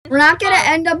not gonna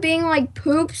end up being like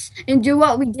poops and do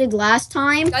what we did last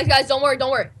time. Guys, don't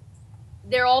worry.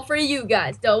 They're all for you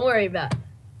guys. Don't worry about it.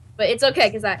 But it's okay,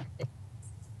 because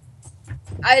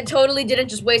I totally didn't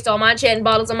just waste all my enchanting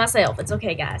bottles on myself. It's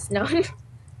okay, guys. No.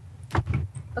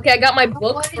 Okay, I got my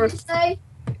book What did you say?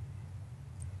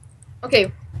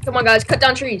 Okay, come on, guys. Cut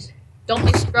down trees. Don't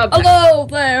be scrubbed. Hello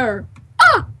there.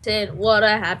 Ah! What a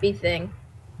happy thing.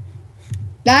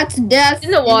 That's death.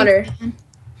 In the water.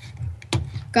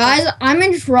 Guys, I'm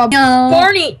in trouble.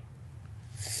 Barney!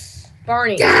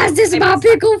 Guys, this is my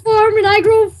pickle farm, and I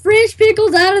grow fresh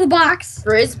pickles out of the box.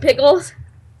 Frizz pickles?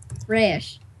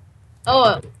 Fresh.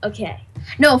 Oh, okay.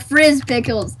 No, Frizz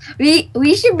Pickles.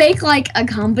 We should make like a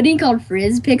company called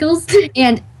Frizz Pickles,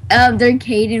 and they're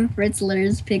Caden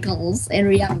Fritzler's Pickles, and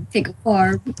we have a pickle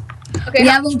farm. Okay, we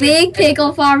have a big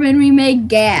pickle farm, and we make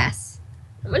gas.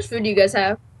 How much food do you guys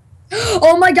have?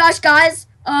 Oh my gosh, guys!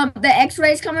 The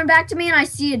X-ray's coming back to me, and I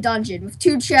see a dungeon with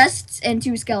 2 chests and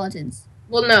 2 skeletons.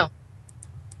 Well, no,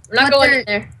 we're not going in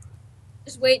there.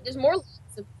 Just wait. There's more.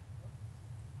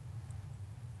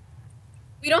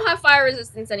 We don't have fire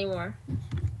resistance anymore.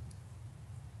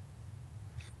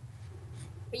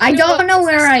 I don't know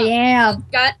where I am.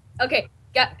 Okay.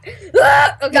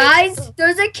 Guys,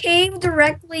 there's a cave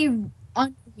directly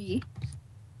under me.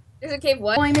 There's a cave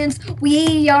what? Diamonds.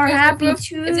 We are happy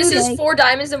to. If this is 4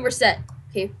 diamonds, then we're set.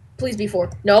 Okay, please be 4.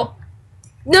 No.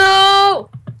 No!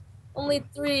 Only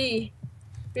 3.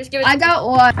 Just give it. I got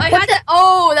 1.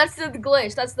 Oh, that's the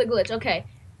glitch. That's the glitch. Okay.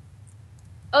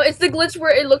 Oh, it's the glitch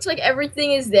where it looks like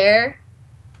everything is there.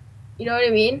 You know what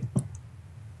I mean?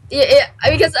 Yeah,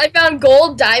 because I found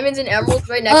gold, diamonds, and emeralds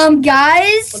right next to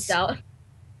guys. What's out?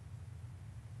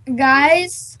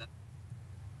 Guys.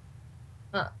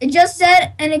 It just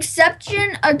said an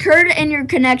exception occurred in your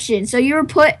connection, so you were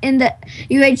put in the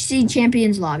UHC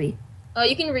Champions lobby. Oh,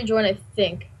 you can rejoin, I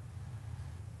think.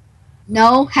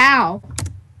 No, how?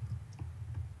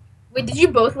 Wait, did you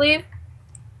both leave?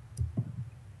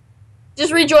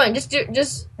 Just rejoin.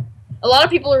 Just. A lot of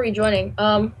people are rejoining.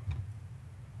 I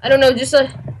don't know.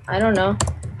 I don't know.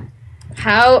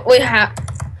 How? Wait. How?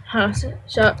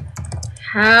 So,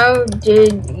 how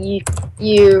did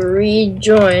you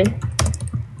rejoin?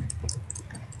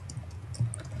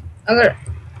 Okay.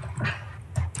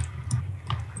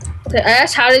 I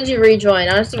asked how did you rejoin.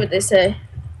 I want to see what they say.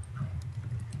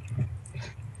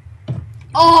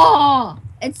 Oh.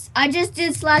 I just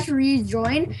did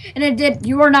 /rejoin, and it did.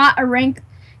 You are not a rank.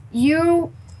 You're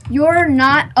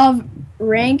not of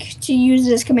rank to use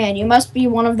this command. You must be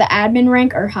one of the admin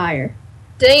rank or higher.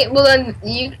 Dang. Well then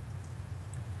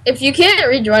if you can't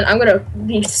rejoin, I'm gonna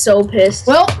be so pissed.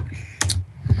 Well,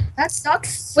 that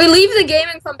sucks. Wait, leave the game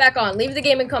and come back on. Leave the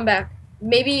game and come back.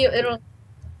 Maybe it'll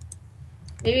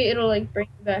like bring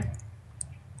you back.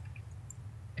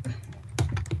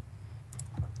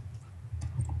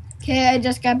 Okay, I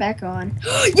just got back on.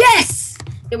 Yes!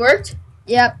 It worked?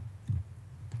 Yep.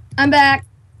 I'm back.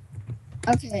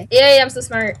 Okay. Yeah, I'm so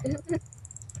smart.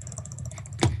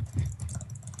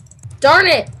 Darn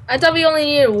it! I thought we only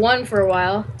needed 1 for a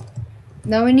while.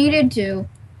 No, we needed 2.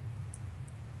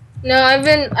 No,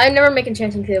 I never make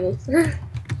enchanting tables.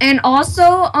 And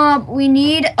also, we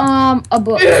need a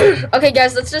book. Okay,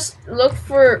 guys, let's just look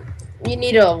for. You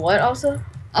need a what? Also?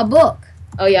 A book.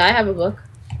 Oh yeah, I have a book.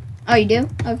 Oh, you do?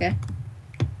 Okay.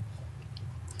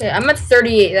 Okay, I'm at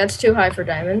 38. That's too high for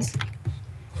diamonds.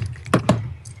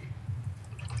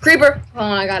 Creeper. Hold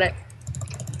on, I got it.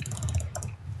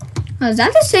 Oh, is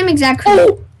that the same exact creeper?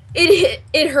 Oh,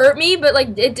 it hurt me, but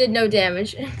like it did no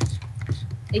damage.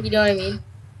 If you know what I mean.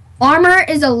 Armor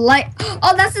is a light.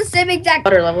 Oh, that's the same exact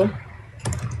Water level.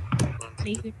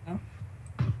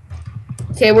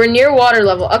 Okay, we're near water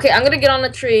level. Okay, I'm gonna get on the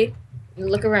tree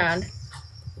and look around.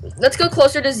 Let's go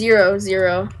closer to 0,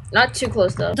 0. Not too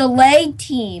close though. Delay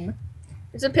team.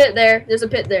 There's a pit there. There's a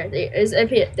pit there. There's a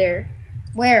pit there.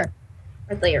 Where?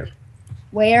 Right there.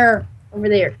 Where? Over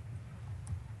there.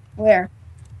 Where?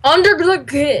 Under the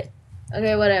pit.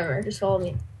 Okay, whatever. Just follow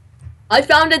me. I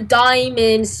found a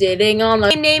diamond sitting on my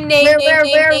name. There's a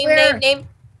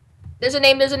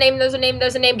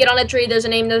name. Get on a tree. There's a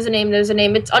name.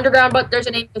 It's underground, but there's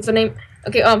a name.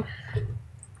 Okay,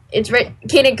 it's right.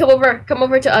 Kaden, come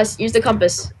over to us. Use the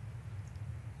compass.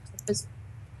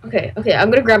 Okay,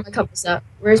 I'm gonna grab my compass out.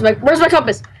 Where's my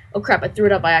compass? Oh crap, I threw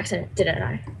it up by accident, didn't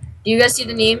I? Do you guys see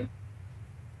the name?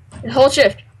 Hold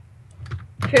shift.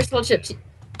 Here's hold shift.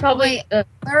 Probably. Wait,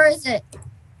 where is it?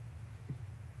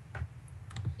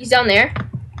 He's down there.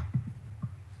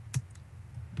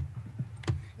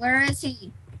 Where is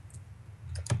he?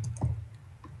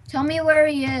 Tell me where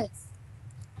he is.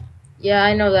 Yeah,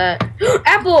 I know that.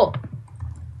 Apple!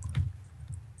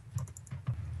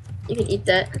 You can eat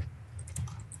that.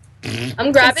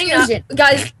 I'm grabbing Confusion.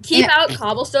 guys, keep out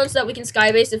cobblestone so that we can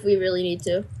skybase if we really need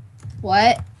to.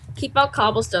 What? Keep out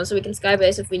cobblestone so we can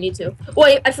skybase if we need to.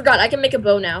 Wait, I forgot. I can make a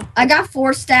bow now. I got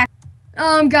 4 stacks.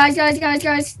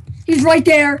 Guys. He's right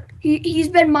there. He's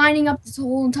been mining up this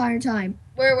whole entire time.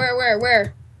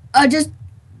 Where? Just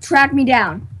track me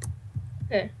down.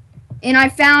 Okay. And I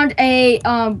found a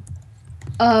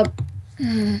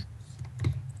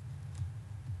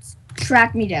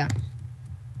track me down.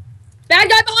 Bad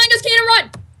guy behind us, can't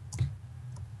run!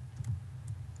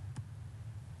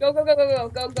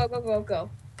 Go.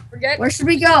 Forget. Where should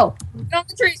we go? Get on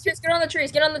the trees, Chris, get on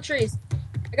the trees.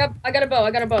 I got a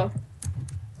bow.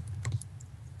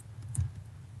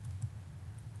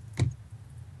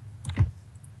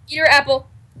 Eat your apple.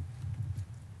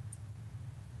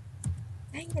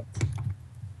 Dang it.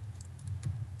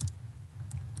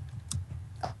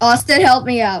 Austin, help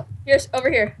me out. Here's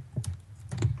over here.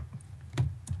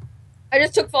 I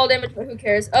just took fall damage, but who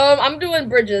cares? I'm doing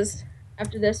bridges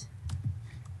after this.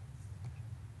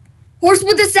 Horse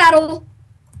with the saddle.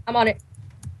 I'm on it.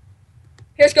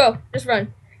 Here's go. Just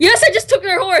run. Yes, I just took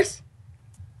their horse.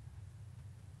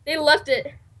 They left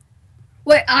it.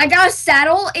 Wait, I got a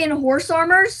saddle and horse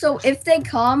armor, so if they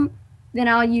come, then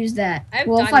I'll use that.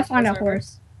 Well, if I find a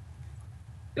horse.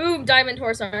 Boom, diamond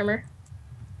horse armor.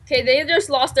 Okay, they just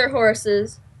lost their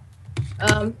horses.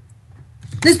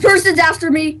 This person's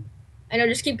after me. I know,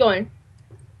 just keep going.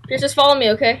 Just follow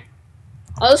me, okay?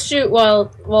 I'll shoot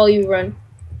while you run.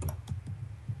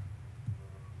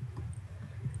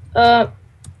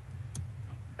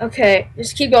 Okay,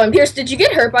 just keep going. Pierce, did you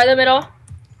get hurt by them at all?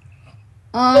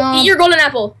 Eat your golden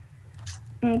apple.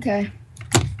 Okay.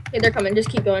 Okay, they're coming. Just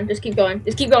keep going. Just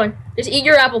eat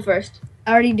your apple first.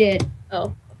 I already did.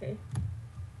 Oh, okay.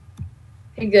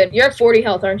 Okay, good. You're at 40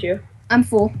 health, aren't you? I'm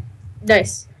full.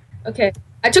 Nice. Okay.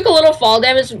 I took a little fall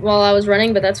damage while I was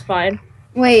running, but that's fine.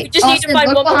 Wait, we just need to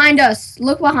find look behind us.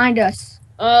 Look behind us.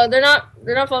 They're not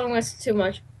following us too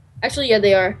much. Actually, yeah,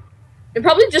 they are. They're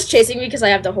probably just chasing me because I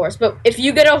have the horse. But if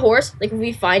you get a horse, like if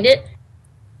we find it,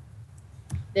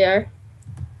 they are.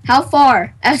 How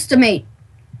far? Estimate.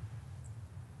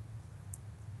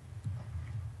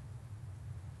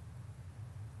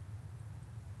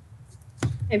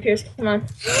 Hey, Pierce, come on.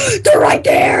 They're right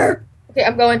there. Okay,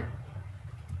 I'm going.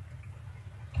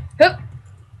 Hup.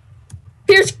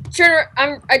 Pierce,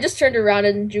 I just turned around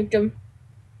and juked him.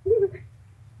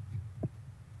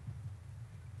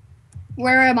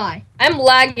 Where am I? I'm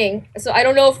lagging, so I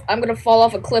don't know if I'm gonna fall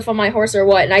off a cliff on my horse or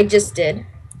what, and I just did.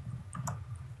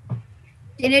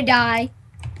 Did it die?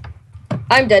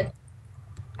 I'm dead.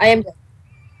 I am dead.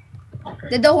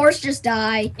 Did the horse just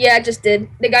die? Yeah, it just did.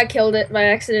 The guy killed it by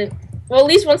accident. Well, at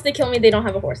least once they kill me, they don't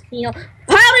have a horse.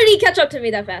 How did he catch up to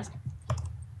me that fast?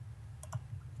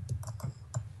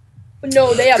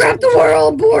 No, they have. Grab the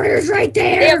world borders right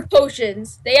there. They have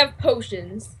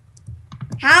potions.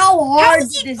 How hard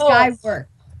does this guy work?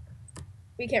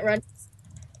 We can't run.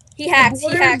 He hacks.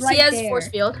 Right he has there. force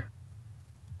field.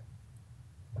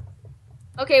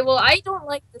 Okay, well, I don't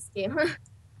like this game.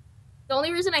 The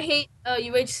only reason I hate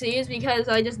UHC is because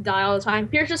I just die all the time.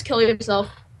 Pierce, just kill yourself.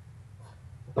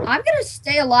 I'm gonna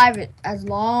stay alive as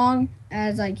long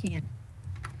as I can.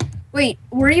 Wait,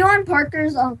 were you on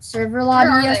Parker's server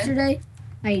lobby yesterday?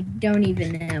 I don't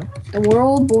even know. The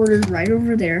world border's right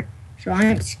over there, so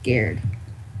I'm scared.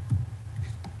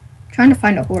 Trying to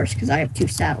find a horse because I have 2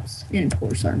 saddles and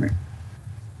horse armor.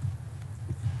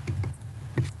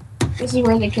 This is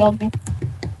where they killed me.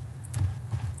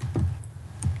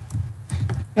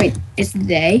 Wait, it's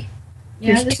they?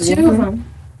 Yeah, there's 2 of them.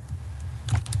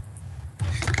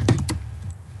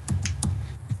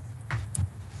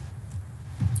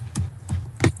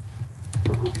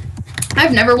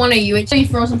 I've never won a UHC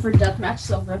Frozen for Deathmatch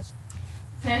silver.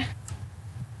 Okay.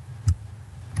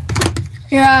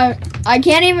 Yeah, I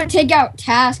can't even take out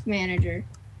Task Manager.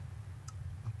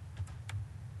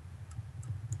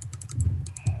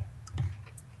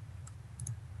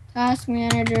 Task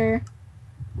Manager.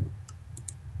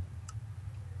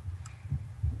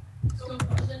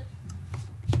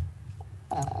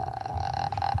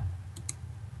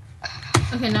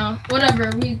 Okay, no,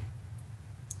 whatever.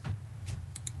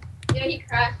 Yeah, he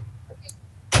crashed.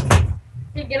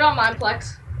 Okay, get on my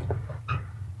plex.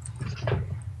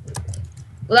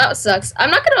 Well, that sucks. I'm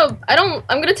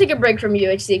gonna take a break from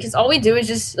UHC because all we do is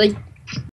just like